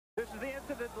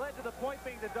led to the point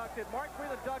being deducted. Mark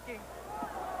Breland ducking.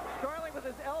 Starling with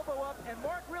his elbow up, and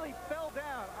Mark really fell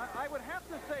down. I would have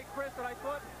to say, Chris, that I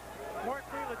thought Mark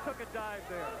Breland took a dive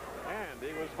there. And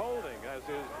he was holding as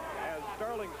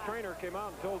Starling's trainer came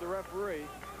out and told the referee,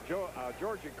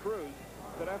 Georgie Cruz,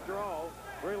 that after all,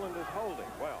 Breland is holding.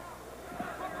 Well,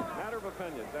 matter of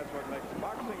opinions. That's what makes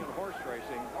boxing and horse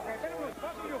racing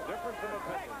so different from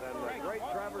opinions. And the great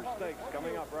Travers Stakes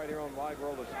coming up right here on Wide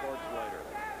World of Sports later.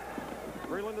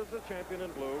 Breland is the champion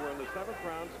in blue. We're in the 7th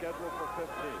round, scheduled for 15.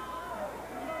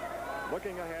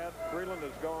 Looking ahead, Breland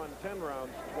has gone 10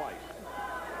 rounds twice.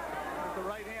 There's the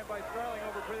right hand by Starling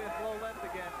over Breland's low left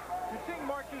again. You're seeing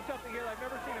Mark do something here I've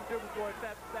never seen him do before. It's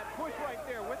that push right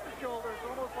there with the shoulder. It's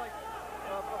almost like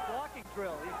a blocking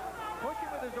drill. He's pushing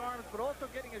with his arms, but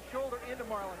also getting his shoulder into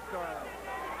Marlon Starling.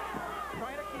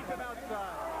 Trying to keep him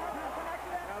outside.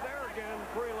 Now there again,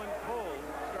 Breland pulled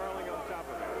Starling on top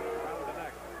of him, around the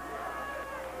neck.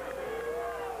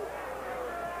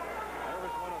 There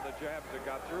was one of the jabs that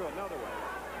got through. Another one.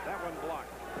 That one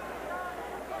blocked.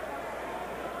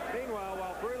 Meanwhile,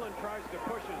 while Breland tries to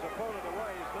push his opponent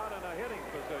away, he's not in a hitting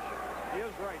position. He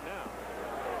is right now.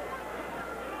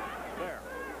 There.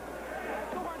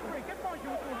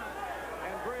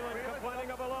 And Breland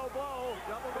complaining of a low blow.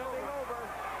 Double bending over.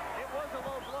 It was a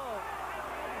low blow.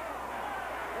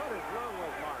 What is wrong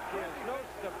with Mark? He has no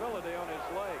stability on his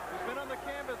leg. He's been on the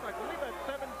canvas, I believe that's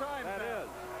 7 times. That now.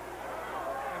 is.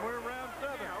 And we're in round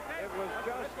 7. It was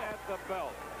just at the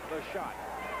belt, the shot.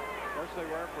 Of course, they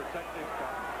wear protective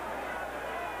cuffs.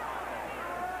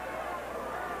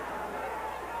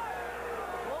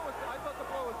 I thought the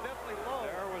blow was definitely low.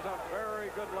 There was a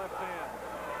very good left hand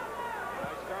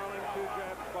by Starling, 2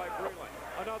 jabs by Breland.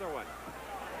 Another one.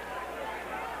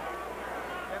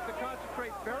 You have to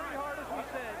concentrate very hard, as we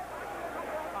said,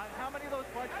 on how many of those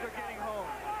punches are getting home.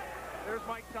 There's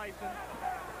Mike Tyson.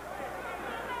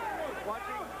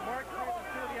 Watching Mark Breland,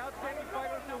 2 of the outstanding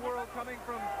fighters in the world, coming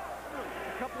from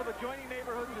a couple of adjoining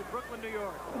neighborhoods in Brooklyn, New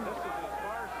York. This is as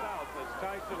far south as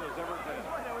Tyson has ever been.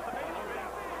 That was amazing.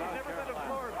 He's never been to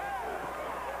Florida.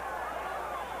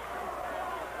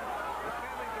 His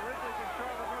family's originally from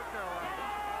Charlotte, North Carolina.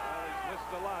 Well, he's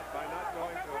missed a lot by not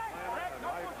going to Atlanta and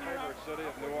my favorite city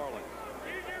of New Orleans.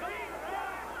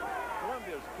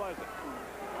 Columbia's pleasant.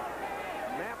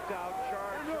 Mapped out,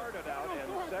 charted out in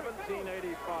 1785.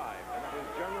 And it was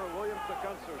General William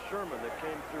Tecumseh Sherman that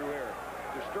came through here.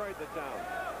 Destroyed the town.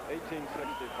 1865.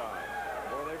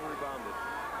 Well, they've rebounded.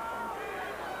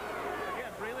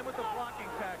 Again, Breland with the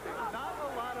blocking tactic. Not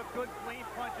a lot of good, clean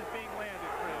punches being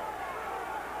landed, Chris.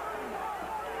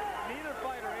 Neither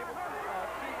fighter able to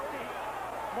see.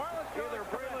 Marlon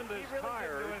Either Breland is really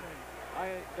tired. I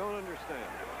don't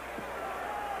understand.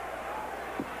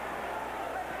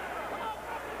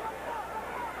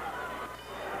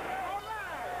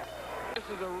 This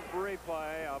is a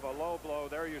replay of a low blow.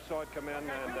 There you saw it come in,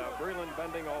 and Breland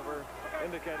bending over,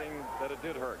 indicating that it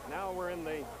did hurt. Now we're in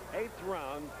the 8th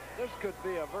round. This could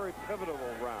be a very pivotal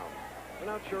round. I'm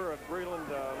not sure if Breland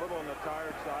a little on the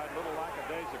tired side, a little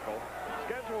lackadaisical.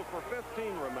 Scheduled for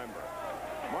 15, remember.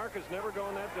 Mark has never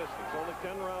gone that distance, only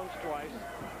 10 rounds twice.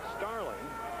 Starling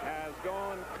has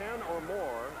gone 10 or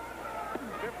more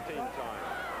 15 times.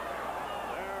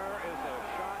 There is a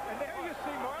shot. And there you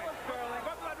see Marlon Starling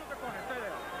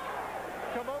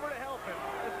come over to help him.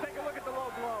 Let's take a look at the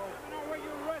low blow. Where you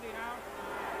ready now?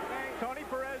 Tony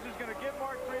Perez is going to give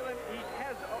Mark Breland. He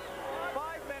has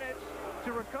 5 minutes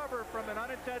to recover from an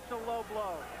unintentional low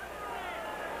blow.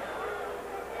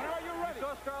 Are you ready? You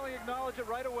saw Starling acknowledge it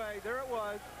right away. There it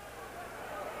was.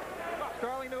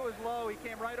 Starling knew it was low. He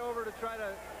came right over to try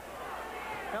to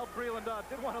help Breland up.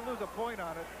 Didn't want to lose a point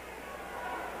on it.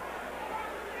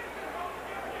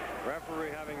 Referee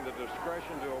having the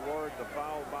discretion to award the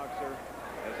foul boxer.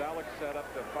 As Alex said, up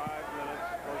to 5 minutes.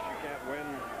 Of course, you can't win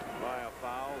by a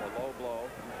foul, a low blow.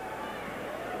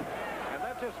 And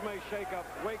that just may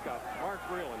wake up Mark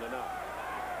Breland enough.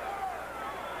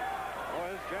 Oh,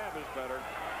 his jab is better.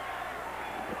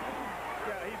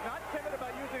 Yeah, he's not timid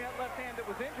about using that left hand that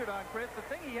was injured on Chris. The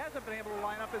thing he hasn't been able to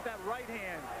line up is that right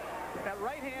hand. That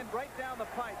right hand right down the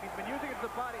pipe. He's been using it to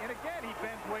the body, and again, he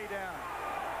bends way down.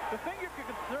 The thing you're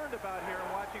concerned about here in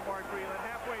watching Mark Breland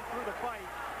halfway through the fight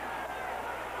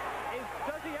is,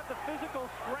 does he have the physical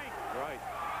strength? Right.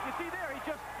 You see there, he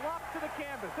just flopped to the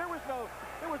canvas. There was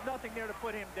nothing there to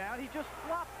put him down. He just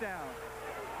flopped down.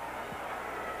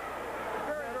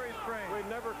 Very, very strange. We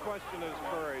never question his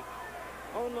courage.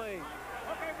 Only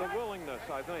the willingness,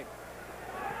 I think.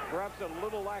 Perhaps a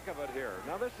little lack of it here.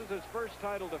 Now, this is his first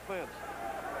title defense.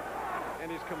 And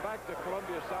he's come back to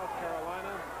Columbia, South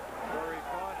Carolina, where he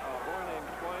fought a boy named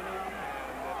Twining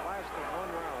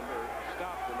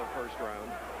first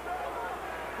round.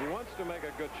 He wants to make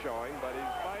a good showing, but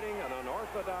he's fighting an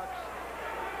unorthodox,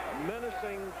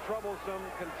 menacing, troublesome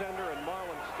contender in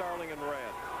Marlon Starling in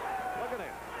red. Look at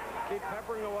him. Keep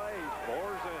peppering away. He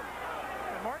pours in.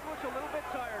 And Mark looks a little bit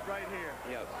tired right here.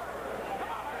 Yes.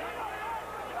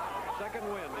 Second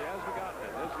wind. He hasn't gotten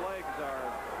it. His legs are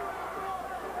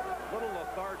a little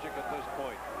lethargic at this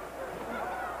point.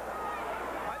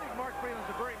 I think Mark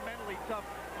Breland's a very mentally tough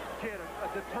kid, a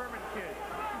determined kid.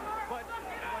 But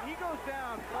when he goes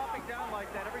down, flopping down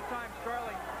like that, every time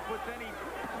Starling puts any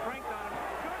strength on him,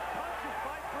 good punches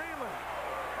by Breland.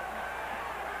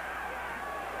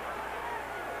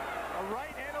 A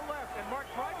right and a left, and Mark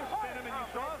tried to spin him, and you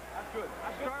saw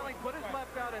Starling put his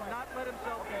left out and not let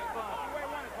himself be spun.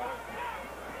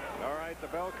 All right, the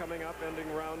bell coming up,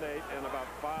 ending round 8 in about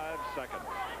 5 seconds.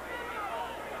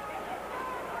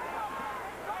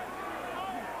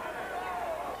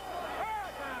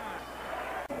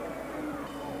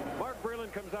 Mark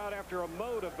Breland comes out after a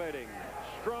motivating,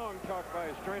 strong talk by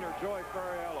his trainer, Joey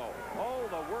Ferriello. Oh,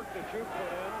 the work that you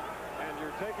put in, and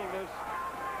you're taking this,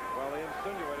 well, he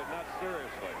insinuated, not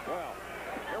seriously. Well,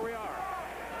 here we are,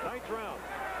 9th round.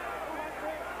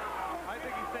 I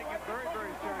think he's taking it very,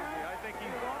 very seriously. I think he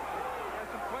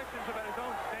has some questions about his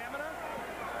own stamina.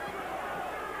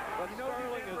 But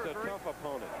Starling is a tough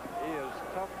opponent. He is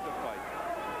tough to fight.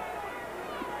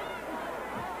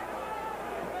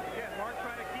 Again, Mark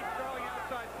trying to keep Starling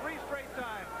outside 3 straight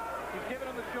times. He's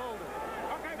giving him the shoulder.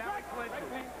 Okay, now he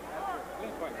clinches.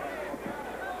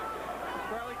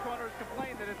 Starling corners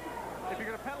complained that if you're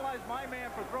going to penalize my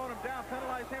man for throwing him down,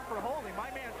 penalize him for holding.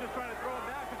 My man's just trying to throw him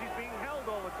down because he's being held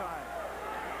all the time.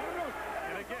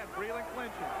 And again, Breland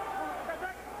clinching.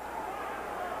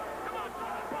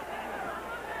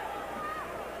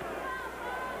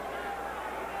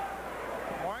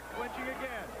 Mark clinching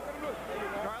again.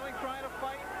 Starling trying to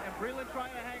fight, and Breland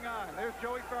trying to hang on. There's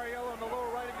Joey Ferriello on the lower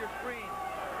right of your screen.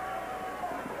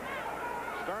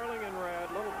 Starling in red,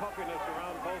 little puffiness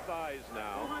around both eyes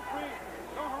now.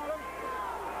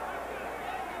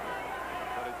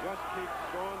 But he just keeps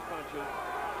throwing punches.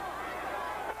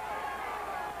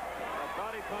 The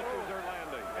body punches are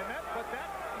landing. But that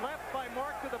left by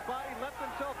Mark to the body left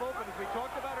himself open, as we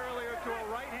talked about earlier, to a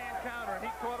right-hand counter, and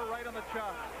he caught it right on the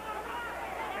chop.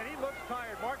 And he looks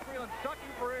tired. Mark Breland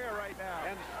sucking for air right now.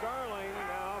 And Starling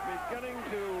now beginning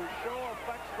to show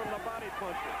effects from the body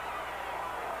punches.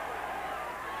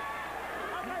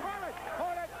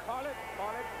 Hold it.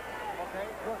 Okay,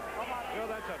 good. Come on. You know,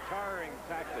 that's a tiring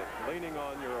tactic, leaning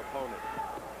on your opponent.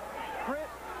 Chris,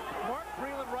 Mark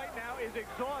Breland right now is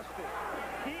exhausted.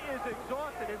 He is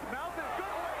exhausted. His mouth is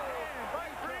good hand by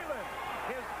Breland.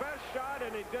 His best shot,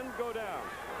 and he didn't go down.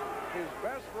 His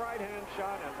best right-hand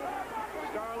shot, and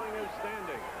Starling is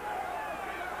standing.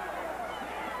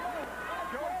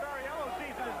 Joey Ferriello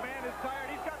sees that his man is tired.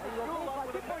 He's got the stool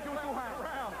up with a minute left in the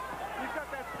round. He's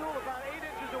got that stool about 8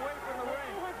 inches away from the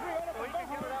ring. So he can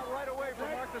get it out right away for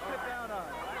Mark to sit down on.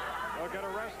 They'll get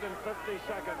a rest in 50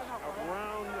 seconds of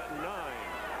round 9.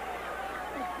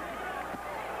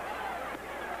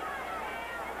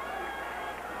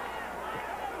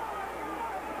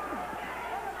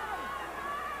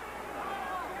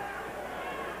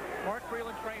 Mark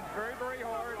Breland trains very, very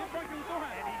hard, and he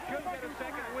should get a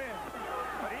second win.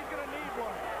 But he's going to need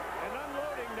one. And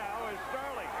unloading now is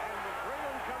Starling, and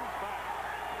Breland comes back.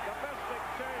 The best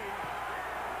exchange.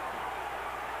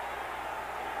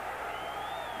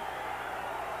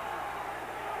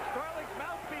 Starling's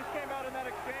mouthpiece came out in that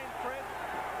exchange, Chris.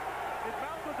 His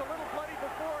mouth was a little bloody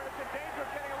before, and it's in danger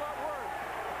of getting a lot worse.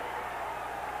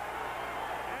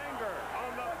 Anger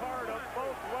on the part of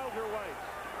both welterweights.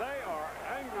 They are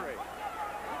angry.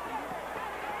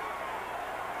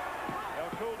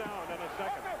 They'll cool down.